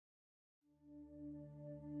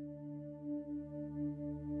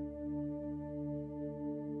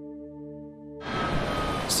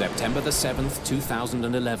September the 7th,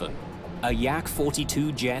 2011. A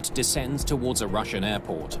Yak-42 jet descends towards a Russian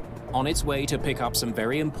airport, on its way to pick up some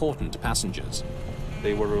very important passengers.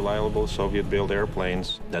 They were reliable Soviet-built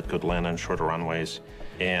airplanes that could land on shorter runways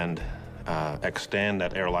and extend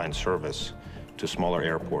that airline service to smaller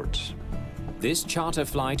airports. This charter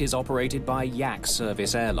flight is operated by Yak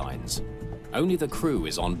Service Airlines. Only the crew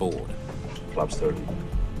is on board. Flaps 30.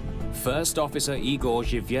 First Officer Igor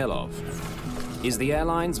Zhivyelov is the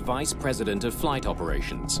airline's vice president of flight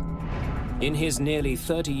operations. In his nearly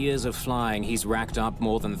 30 years of flying, he's racked up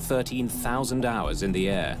more than 13,000 hours in the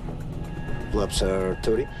air. Flaps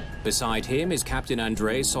 30. Beside him is Captain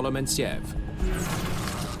Andrei Solomentsev,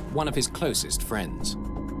 one of his closest friends.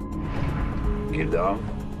 Keep down.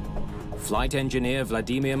 Flight engineer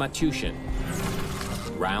Vladimir Matyushin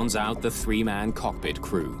rounds out the three-man cockpit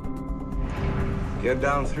crew. Get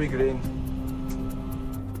down 3 green.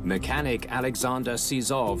 Mechanic Alexander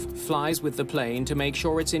Sizov flies with the plane to make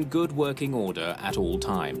sure it's in good working order at all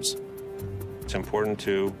times. It's important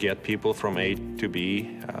to get people from A to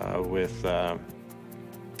B with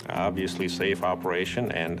obviously safe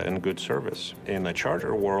operation and good service. In the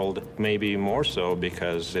charter world, maybe more so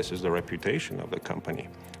because this is the reputation of the company.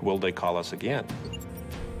 Will they call us again?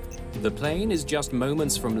 The plane is just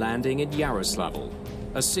moments from landing in Yaroslavl,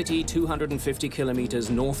 a city 250 kilometers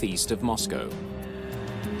northeast of Moscow.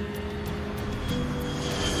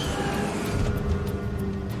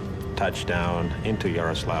 Touchdown into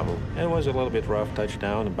Yaroslavl. It was a little bit rough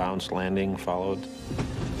touchdown, a bounce landing followed.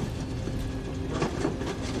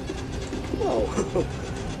 Oh,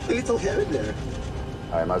 a little heavy there.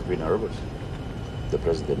 I must be nervous. The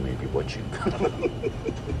president may be watching.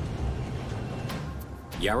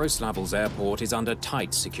 Yaroslavl's airport is under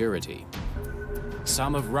tight security.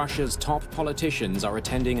 Some of Russia's top politicians are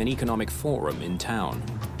attending an economic forum in town.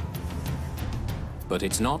 But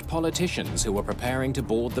it's not politicians who are preparing to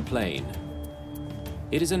board the plane.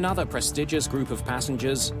 It is another prestigious group of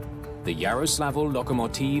passengers, the Yaroslavl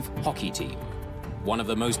Lokomotiv Hockey Team, one of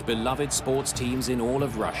the most beloved sports teams in all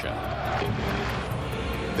of Russia.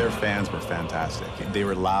 Their fans were fantastic. They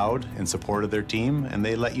were loud in support of their team, and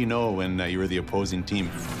they let you know when you were the opposing team.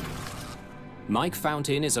 Mike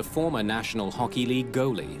Fountain is a former National Hockey League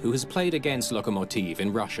goalie who has played against Lokomotiv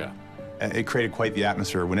in Russia. It created quite the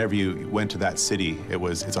atmosphere. Whenever you went to that city,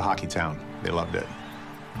 it's a hockey town. They loved it.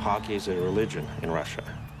 Hockey is a religion in Russia.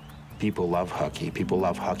 People love hockey. People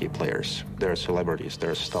love hockey players. They're celebrities.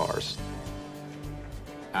 They're stars.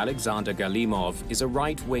 Alexander Galimov is a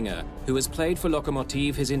right winger who has played for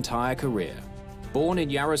Lokomotiv his entire career. Born in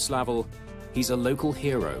Yaroslavl, he's a local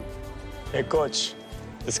hero. Hey, coach.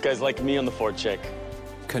 This guy's like me on the forecheck.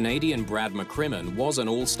 Canadian Brad McCrimmon was an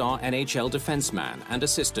all-star NHL defenseman and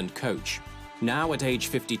assistant coach. Now at age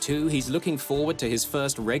 52, he's looking forward to his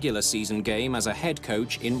first regular season game as a head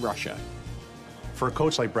coach in Russia. For a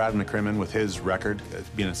coach like Brad McCrimmon, with his record,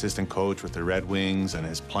 being an assistant coach with the Red Wings and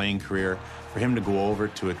his playing career, for him to go over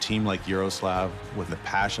to a team like Yaroslavl with the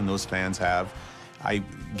passion those fans have, I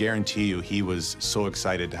guarantee you he was so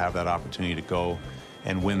excited to have that opportunity to go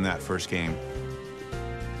and win that first game.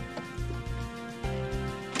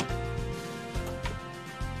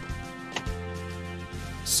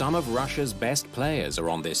 Some of Russia's best players are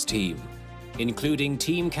on this team, including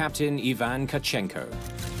team captain Ivan Kachenko.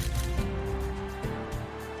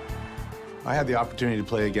 I had the opportunity to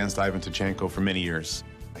play against Ivan Tachenko for many years.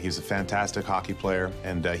 He was a fantastic hockey player,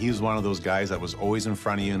 and he was one of those guys that was always in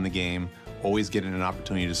front of you in the game, always getting an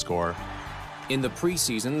opportunity to score. In the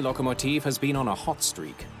preseason, Lokomotiv has been on a hot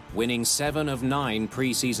streak, winning 7 of 9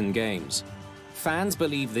 preseason games. Fans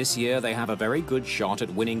believe this year they have a very good shot at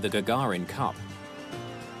winning the Gagarin Cup.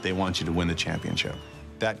 They want you to win the championship.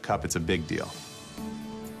 That cup, it's a big deal.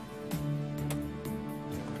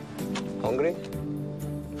 Hungry?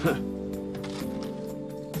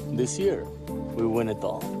 This year, we win it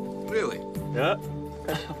all. Really? Yeah.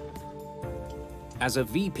 As a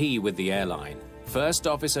VP with the airline, First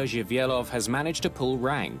Officer Zhivyelov has managed to pull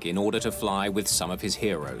rank in order to fly with some of his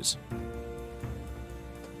heroes.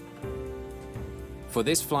 For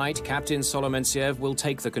this flight, Captain Solomentsev will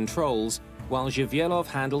take the controls, while Zhivyelov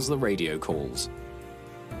handles the radio calls.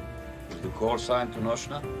 The call sign to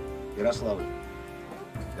Noshna, Yaroslavl.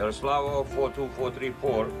 Yaroslavl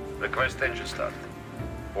 42434. Request engine start.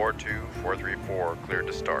 42434, cleared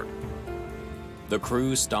to start. The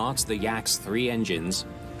crew starts the Yak's 3 engines.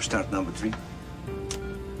 Start number 3.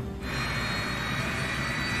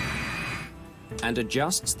 And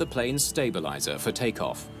adjusts the plane's stabilizer for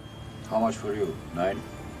takeoff. How much for you? 9?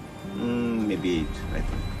 Maybe 8, I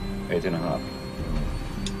think. 8.5.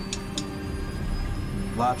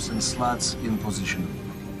 Flaps and slats in position.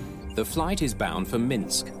 The flight is bound for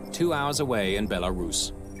Minsk, 2 hours away in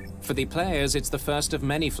Belarus. For the players, it's the first of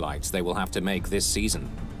many flights they will have to make this season.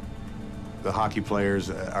 The hockey players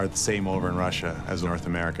are the same over in Russia as North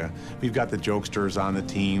America. We've got the jokesters on the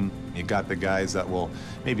team. You've got the guys that will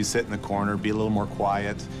maybe sit in the corner, be a little more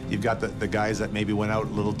quiet. You've got the guys that maybe went out a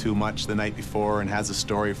little too much the night before and has a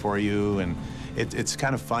story for you. And it's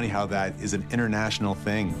kind of funny how that is an international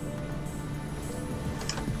thing.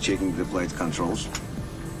 Checking the flight controls.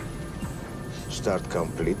 Start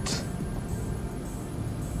complete.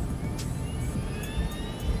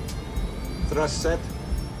 Thrust set.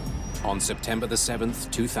 On September the 7th,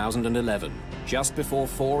 2011, just before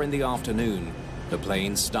 4 in the afternoon, the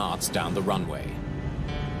plane starts down the runway.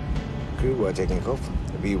 Crew are taking off.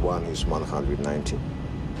 V1 is 190.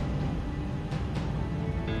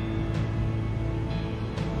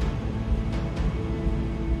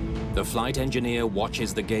 The flight engineer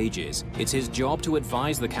watches the gauges. It's his job to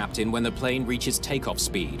advise the captain when the plane reaches takeoff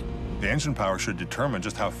speed. The engine power should determine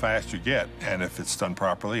just how fast you get, and if it's done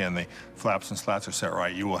properly and the flaps and slats are set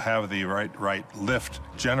right, you will have the right lift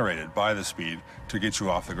generated by the speed to get you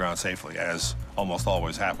off the ground safely, as almost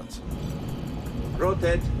always happens.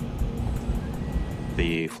 Rotate.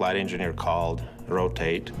 The flight engineer called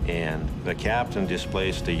rotate, and the captain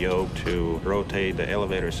displaced the yoke to rotate the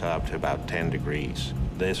elevators up to about 10 degrees.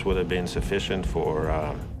 This would have been sufficient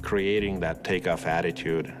for creating that takeoff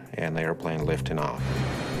attitude and the airplane lifting off.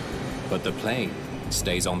 But the plane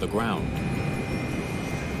stays on the ground.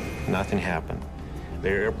 Nothing happened. The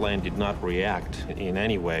airplane did not react in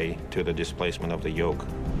any way to the displacement of the yoke.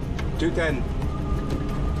 210.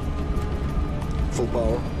 Full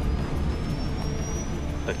power.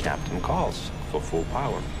 The captain calls for full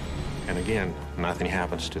power. And again, nothing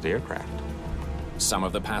happens to the aircraft. Some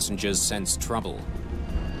of the passengers sense trouble.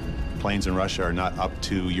 Planes in Russia are not up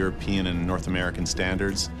to European and North American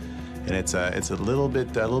standards. And it's a little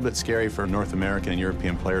bit scary for North American and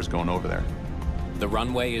European players going over there. The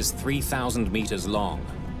runway is 3,000 meters long.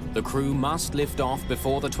 The crew must lift off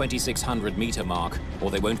before the 2,600-meter mark, or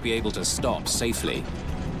they won't be able to stop safely.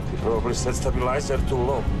 You probably set stabilizer too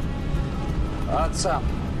low. That's up.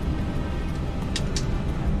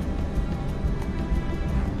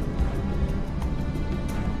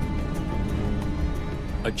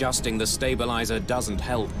 Adjusting the stabilizer doesn't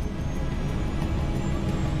help.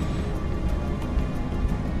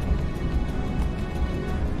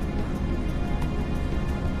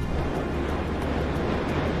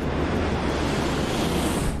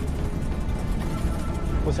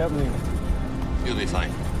 What's happening? You'll be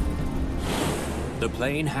fine. The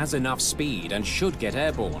plane has enough speed and should get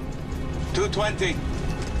airborne. 220.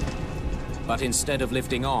 But instead of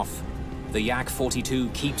lifting off, the Yak 42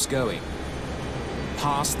 keeps going.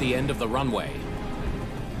 Past the end of the runway.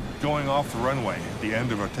 Going off the runway at the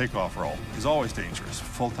end of a takeoff roll is always dangerous.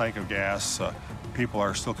 Full tank of gas, people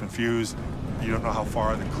are still confused. You don't know how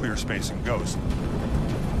far the clear spacing goes.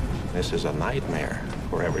 This is a nightmare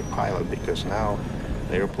for every pilot because now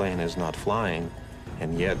the airplane is not flying,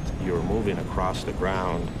 and yet you're moving across the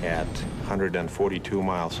ground at 142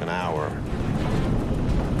 miles an hour.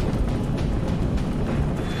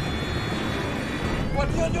 What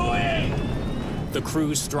are you doing? The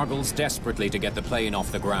crew struggles desperately to get the plane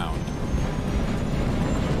off the ground.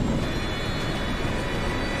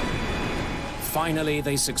 Finally,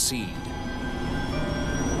 they succeed.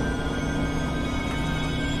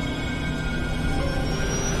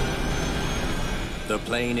 The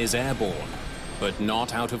plane is airborne, but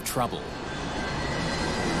not out of trouble.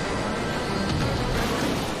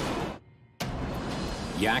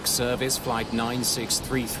 Yak Service Flight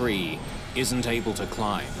 9633 isn't able to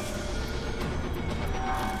climb.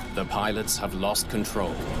 The pilots have lost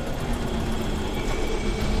control.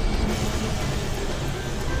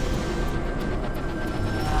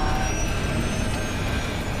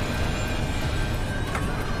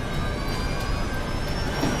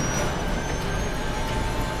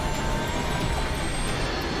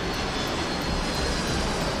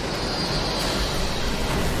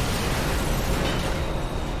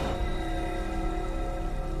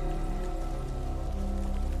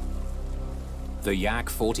 The Yak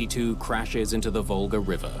 42 crashes into the Volga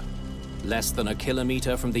River, less than a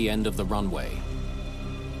kilometer from the end of the runway.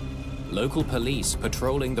 Local police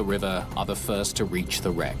patrolling the river are the first to reach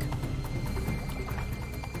the wreck.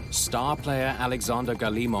 Star player Alexander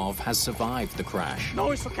Galimov has survived the crash.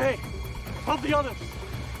 No, it's okay. Help the others.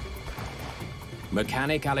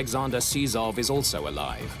 Mechanic Alexander Sizov is also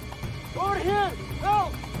alive. Over here!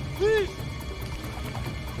 Help! Please!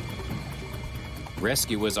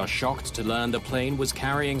 Rescuers are shocked to learn the plane was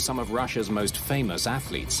carrying some of Russia's most famous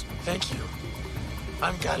athletes. Thank you.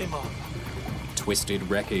 I'm Galimov. Twisted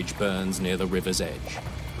wreckage burns near the river's edge.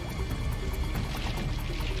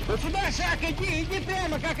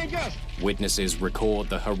 Witnesses record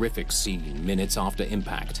the horrific scene minutes after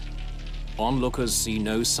impact. Onlookers see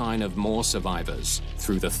no sign of more survivors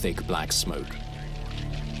through the thick black smoke.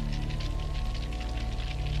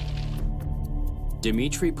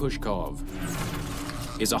 Dmitry Pushkov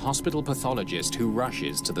is a hospital pathologist who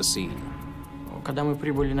rushes to the scene.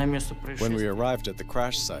 When we arrived at the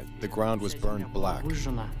crash site, the ground was burned black.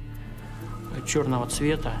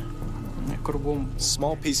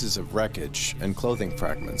 Small pieces of wreckage and clothing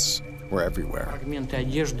fragments were everywhere.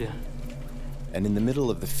 And in the middle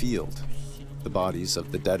of the field, the bodies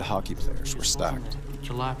of the dead hockey players were stacked.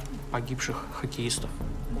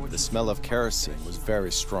 The smell of kerosene was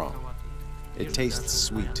very strong. It tastes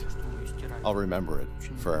sweet. I'll remember it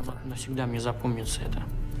forever.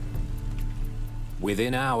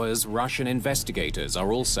 Within hours, Russian investigators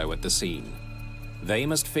are also at the scene. They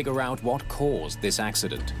must figure out what caused this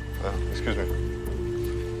accident. Excuse me.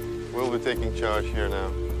 We'll be taking charge here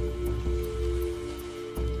now.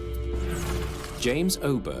 James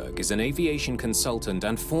Oberg is an aviation consultant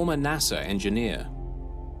and former NASA engineer.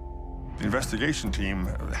 The investigation team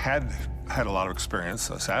had a lot of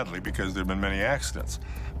experience, sadly, because there have been many accidents.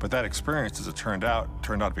 But that experience, as it turned out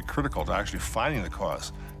to be critical to actually finding the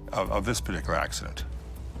cause of this particular accident.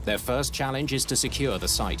 Their first challenge is to secure the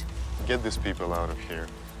site. Get these people out of here.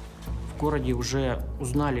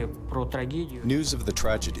 News of the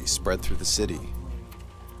tragedy spread through the city,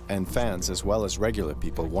 and fans as well as regular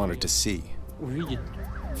people wanted to see.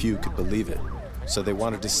 Few could believe it, so they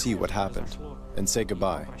wanted to see what happened and say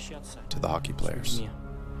goodbye to the hockey players.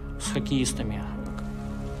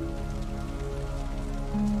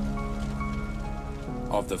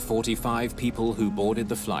 Of the 45 people who boarded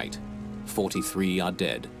the flight, 43 are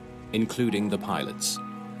dead, including the pilots.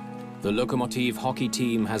 The Lokomotiv hockey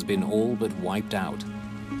team has been all but wiped out.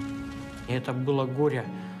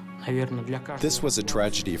 This was a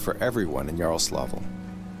tragedy for everyone in Yaroslavl.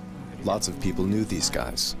 Lots of people knew these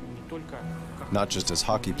guys, not just as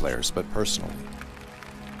hockey players, but personally.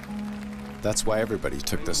 That's why everybody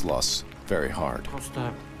took this loss very hard.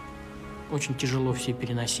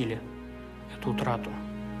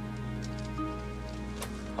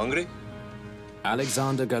 Hungry?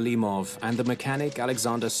 Alexander Galimov and the mechanic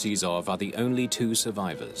Alexander Sizov are the only two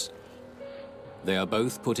survivors. They are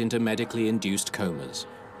both put into medically induced comas.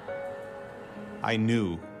 I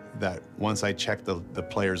knew that once I checked the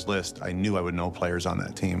players list, I knew I would know players on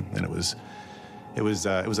that team, and it was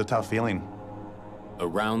a tough feeling.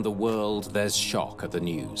 Around the world, there's shock at the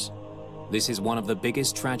news. This is one of the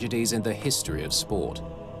biggest tragedies in the history of sport.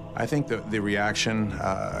 I think the reaction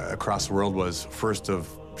across the world was first of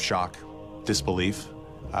shock, disbelief.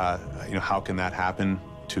 How can that happen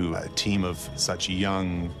to a team of such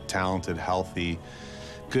young, talented, healthy,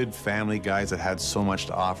 good family guys that had so much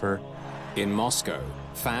to offer? In Moscow,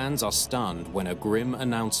 fans are stunned when a grim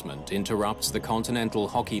announcement interrupts the Continental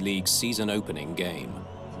Hockey League's season opening game.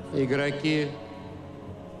 Игроки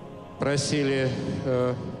просили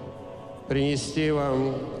принести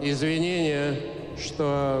вам извинения,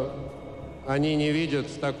 что они не видят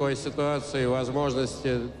в такой ситуации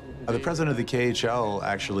возможности. The president of the KHL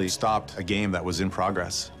actually stopped a game that was in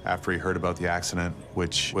progress after he heard about the accident,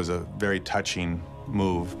 which was a very touching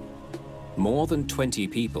move. More than 20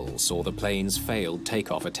 people saw the plane's failed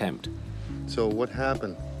takeoff attempt. So what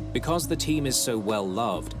happened? Because the team is so well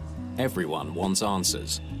loved, everyone wants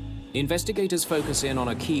answers. Investigators focus in on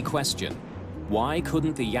a key question. Why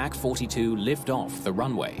couldn't the Yak 42 lift off the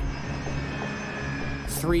runway?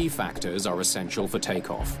 3 factors are essential for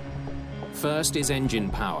takeoff. First is engine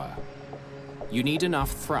power. You need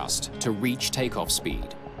enough thrust to reach takeoff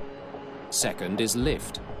speed. Second is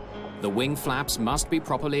lift. The wing flaps must be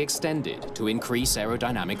properly extended to increase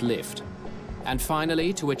aerodynamic lift. And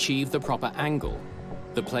finally, to achieve the proper angle,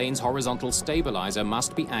 the plane's horizontal stabilizer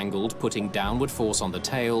must be angled, putting downward force on the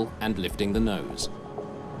tail and lifting the nose.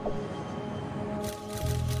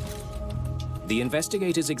 The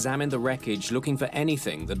investigators examined the wreckage looking for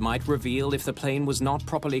anything that might reveal if the plane was not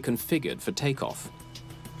properly configured for takeoff.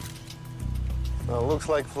 Well, looks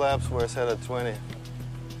like flaps were set at 20.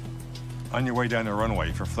 On your way down the runway,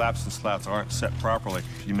 if your flaps and slats aren't set properly,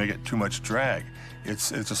 you may get too much drag.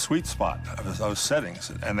 It's a sweet spot of those settings,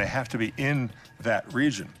 and they have to be in that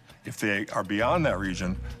region. If they are beyond that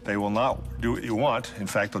region, they will not do what you want. In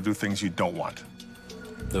fact, they'll do things you don't want.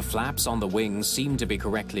 The flaps on the wings seem to be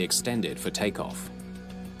correctly extended for takeoff.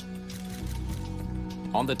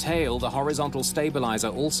 On the tail, the horizontal stabilizer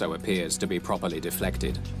also appears to be properly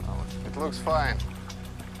deflected. It looks fine.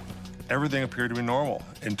 everything appeared to be normal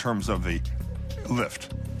in terms of the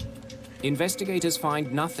lift. Investigators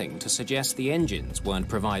find nothing to suggest the engines weren't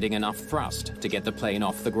providing enough thrust to get the plane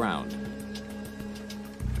off the ground.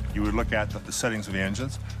 You would look at the settings of the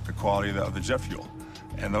engines, the quality of the jet fuel,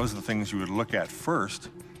 and those are the things you would look at first,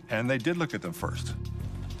 and they did look at them first.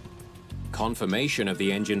 Confirmation of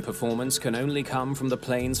the engine performance can only come from the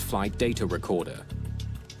plane's flight data recorder.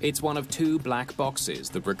 It's one of two black boxes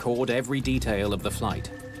that record every detail of the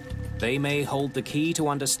flight. They may hold the key to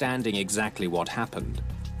understanding exactly what happened,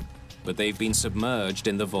 but they've been submerged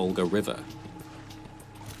in the Volga River.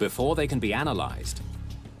 Before they can be analyzed,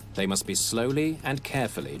 they must be slowly and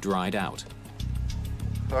carefully dried out.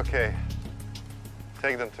 Okay.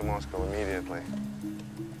 Take them to Moscow immediately.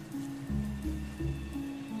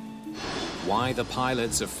 Why the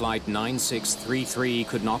pilots of Flight 9633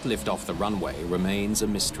 could not lift off the runway remains a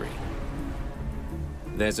mystery.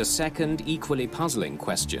 There's a second, equally puzzling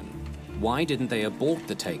question. Why didn't they abort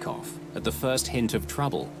the takeoff at the first hint of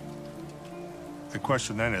trouble? The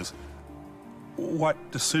question then is, what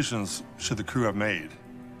decisions should the crew have made?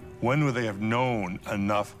 When would they have known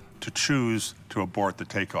enough to choose to abort the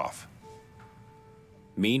takeoff?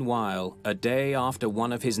 Meanwhile, a day after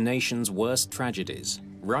one of his nation's worst tragedies,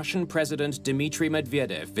 Russian President Dmitry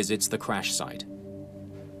Medvedev visits the crash site.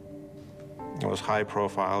 It was high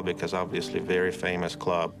profile because obviously very famous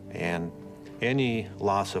club, and any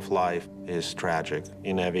loss of life is tragic,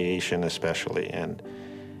 in aviation especially. And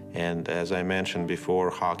as I mentioned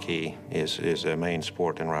before, hockey is a main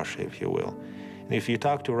sport in Russia, if you will. And if you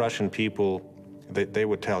talk to Russian people, they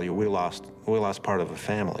would tell you, we lost part of a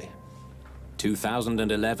family.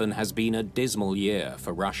 2011 has been a dismal year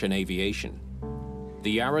for Russian aviation.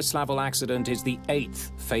 The Yaroslavl accident is the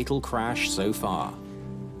 8th fatal crash so far.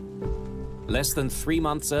 Less than 3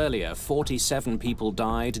 months earlier, 47 people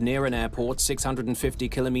died near an airport 650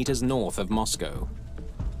 kilometers north of Moscow.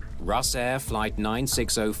 Rusair Flight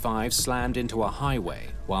 9605 slammed into a highway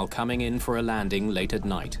while coming in for a landing late at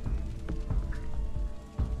night.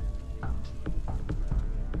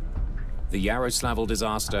 The Yaroslavl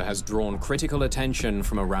disaster has drawn critical attention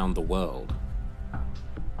from around the world.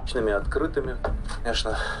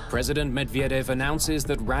 President Medvedev announces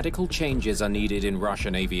that radical changes are needed in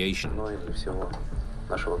Russian aviation.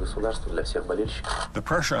 The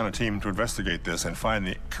pressure on a team to investigate this and find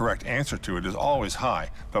the correct answer to it is always high,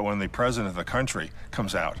 but when the president of the country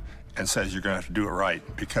comes out and says you're going to have to do it right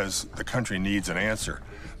because the country needs an answer,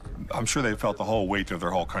 I'm sure they felt the whole weight of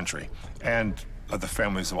their whole country and of the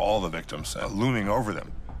families of all the victims looming over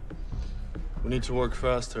them. We need to work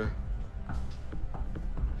faster.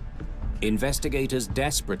 Investigators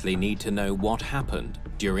desperately need to know what happened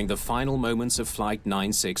during the final moments of Flight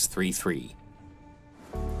 9633.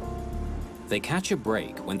 They catch a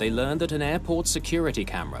break when they learn that an airport security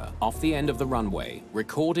camera off the end of the runway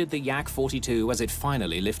recorded the Yak 42 as it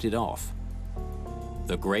finally lifted off.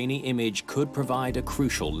 The grainy image could provide a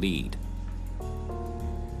crucial lead.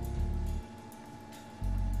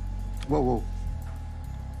 Whoa.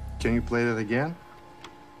 Can you play that again?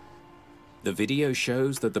 The video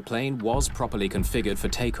shows that the plane was properly configured for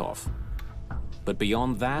takeoff. But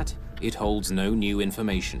beyond that, it holds no new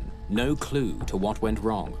information, no clue to what went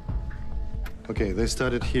wrong. Okay, they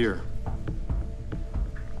started here.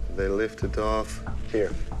 They lifted off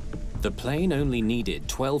here. The plane only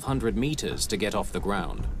needed 1,200 meters to get off the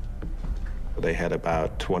ground. They had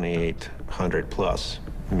about 2,800 plus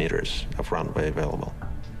meters of runway available.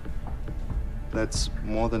 That's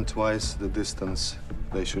more than twice the distance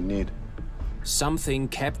they should need. Something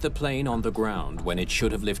kept the plane on the ground when it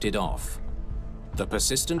should have lifted off. The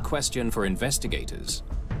persistent question for investigators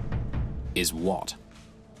is what?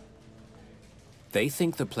 They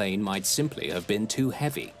think the plane might simply have been too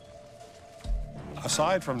heavy.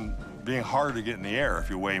 Aside from being harder to get in the air if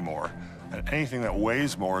you weigh more, and anything that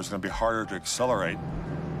weighs more is going to be harder to accelerate.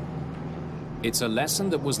 It's a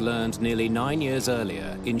lesson that was learned nearly 9 years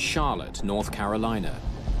earlier in Charlotte, North Carolina.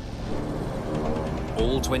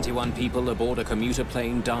 All 21 people aboard a commuter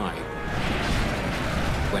plane died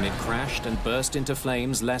when it crashed and burst into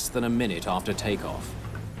flames less than a minute after takeoff.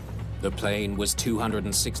 The plane was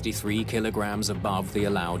 263 kilograms above the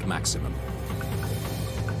allowed maximum.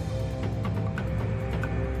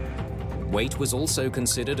 Weight was also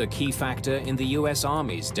considered a key factor in the US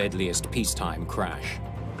Army's deadliest peacetime crash.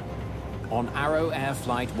 On Arrow Air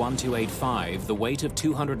Flight 1285, the weight of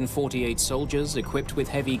 248 soldiers equipped with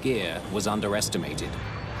heavy gear was underestimated.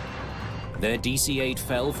 Their DC-8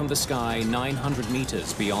 fell from the sky 900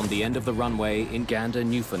 meters beyond the end of the runway in Gander,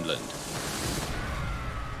 Newfoundland.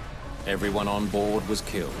 Everyone on board was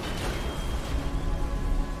killed.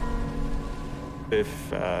 If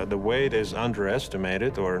the weight is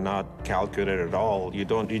underestimated or not calculated at all, you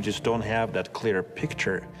just don't have that clear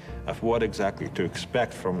picture of what exactly to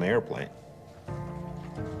expect from the airplane.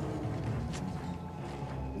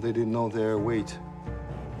 They didn't know their weight.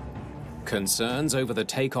 Concerns over the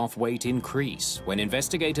takeoff weight increase when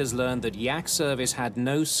investigators learned that Yak Service had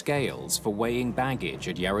no scales for weighing baggage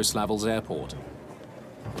at Yaroslavl's airport.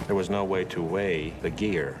 There was no way to weigh the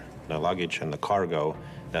gear, the luggage and the cargo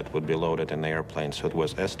that would be loaded in the airplane, so it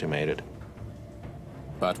was estimated.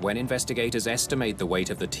 But when investigators estimate the weight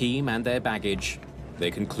of the team and their baggage, they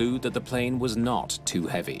conclude that the plane was not too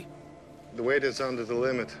heavy. The weight is under the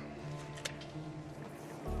limit.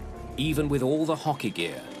 Even with all the hockey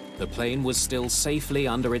gear, the plane was still safely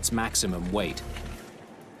under its maximum weight.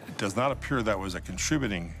 It does not appear that was a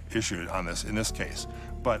contributing issue in this case,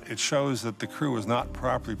 but it shows that the crew was not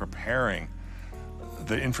properly preparing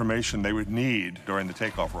the information they would need during the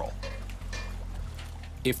takeoff roll.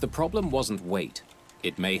 If the problem wasn't weight,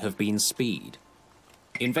 it may have been speed.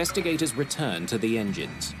 Investigators returned to the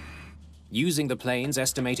engines. Using the plane's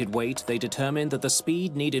estimated weight, they determined that the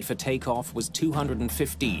speed needed for takeoff was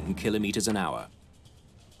 215 kilometers an hour.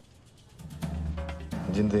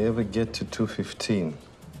 Didn't they ever get to 215?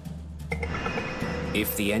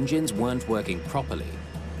 If the engines weren't working properly,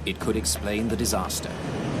 it could explain the disaster.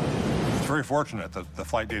 It's very fortunate that the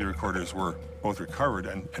flight data recorders were both recovered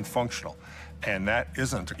and functional, and that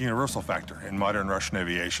isn't a universal factor in modern Russian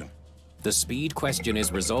aviation. The speed question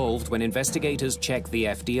is resolved when investigators check the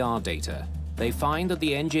FDR data. They find that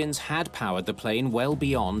the engines had powered the plane well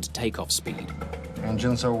beyond takeoff speed.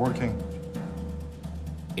 Engines are working.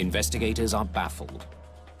 Investigators are baffled.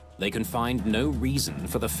 They can find no reason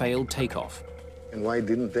for the failed takeoff. And why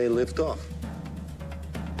didn't they lift off?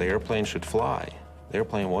 The airplane should fly. The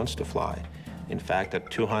airplane wants to fly. In fact,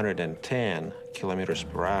 at 210 kilometers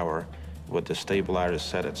per hour, with the stabilizer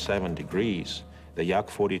set at 7 degrees, the Yak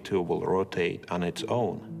 42 will rotate on its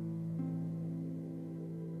own.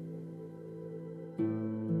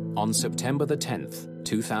 On September the 10th,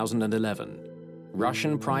 2011,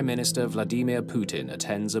 Russian Prime Minister Vladimir Putin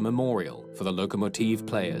attends a memorial for the Lokomotiv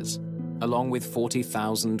players, along with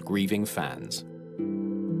 40,000 grieving fans.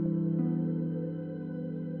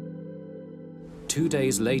 2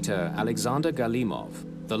 days later, Alexander Galimov,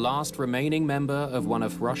 the last remaining member of one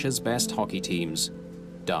of Russia's best hockey teams,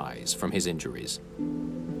 dies from his injuries.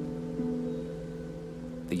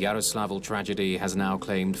 The Yaroslavl tragedy has now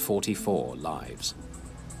claimed 44 lives.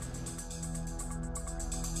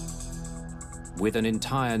 With an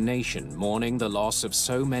entire nation mourning the loss of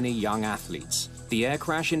so many young athletes, the air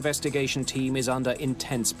crash investigation team is under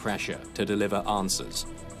intense pressure to deliver answers.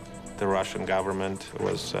 The Russian government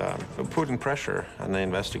was putting pressure on the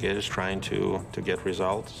investigators, trying to get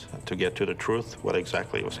results, to get to the truth, what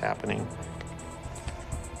exactly was happening.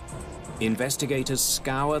 Investigators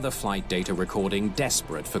scour the flight data recording,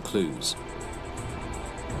 desperate for clues.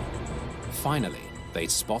 Finally, they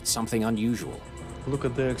spot something unusual. Look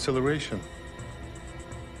at the acceleration.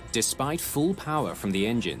 Despite full power from the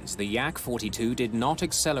engines, the Yak 42 did not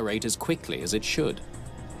accelerate as quickly as it should.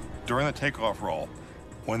 During the takeoff roll,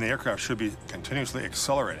 when the aircraft should be continuously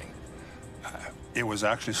accelerating, it was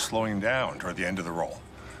actually slowing down toward the end of the roll.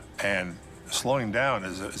 And slowing down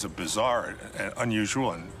is a bizarre and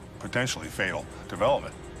unusual and potentially fatal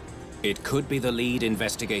development. It could be the lead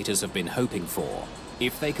investigators have been hoping for.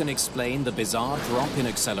 If they can explain the bizarre drop in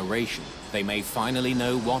acceleration, they may finally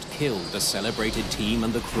know what killed the celebrated team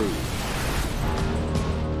and the crew.